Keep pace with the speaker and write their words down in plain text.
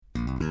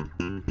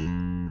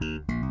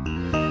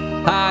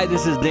Hi,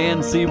 this is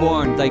Dan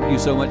Seaborn. Thank you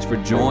so much for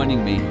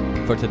joining me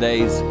for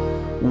today's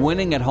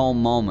Winning at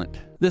Home moment.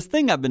 This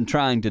thing I've been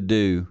trying to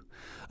do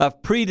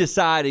of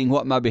pre-deciding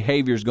what my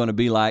behavior is going to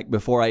be like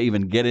before I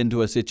even get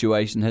into a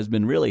situation has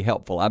been really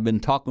helpful. I've been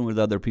talking with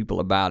other people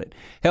about it,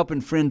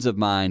 helping friends of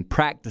mine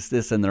practice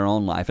this in their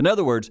own life. In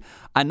other words,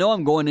 I know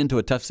I'm going into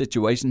a tough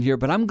situation here,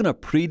 but I'm going to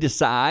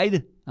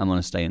pre-decide I'm going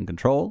to stay in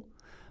control.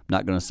 I'm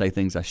not going to say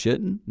things I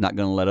shouldn't. Not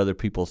going to let other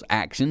people's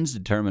actions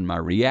determine my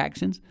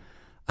reactions.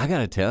 I got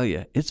to tell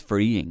you, it's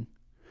freeing.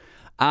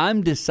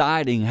 I'm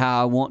deciding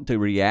how I want to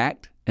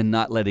react and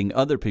not letting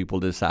other people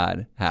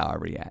decide how I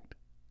react.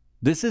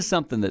 This is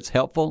something that's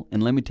helpful,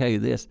 and let me tell you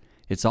this,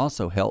 it's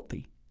also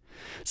healthy.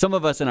 Some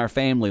of us in our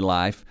family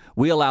life,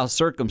 we allow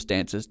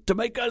circumstances to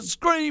make us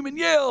scream and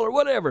yell or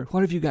whatever.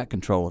 What if you got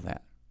control of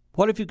that?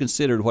 What if you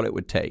considered what it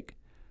would take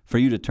for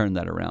you to turn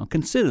that around?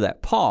 Consider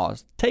that.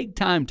 Pause. Take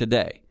time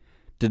today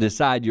to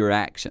decide your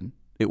action.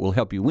 It will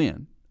help you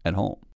win at home.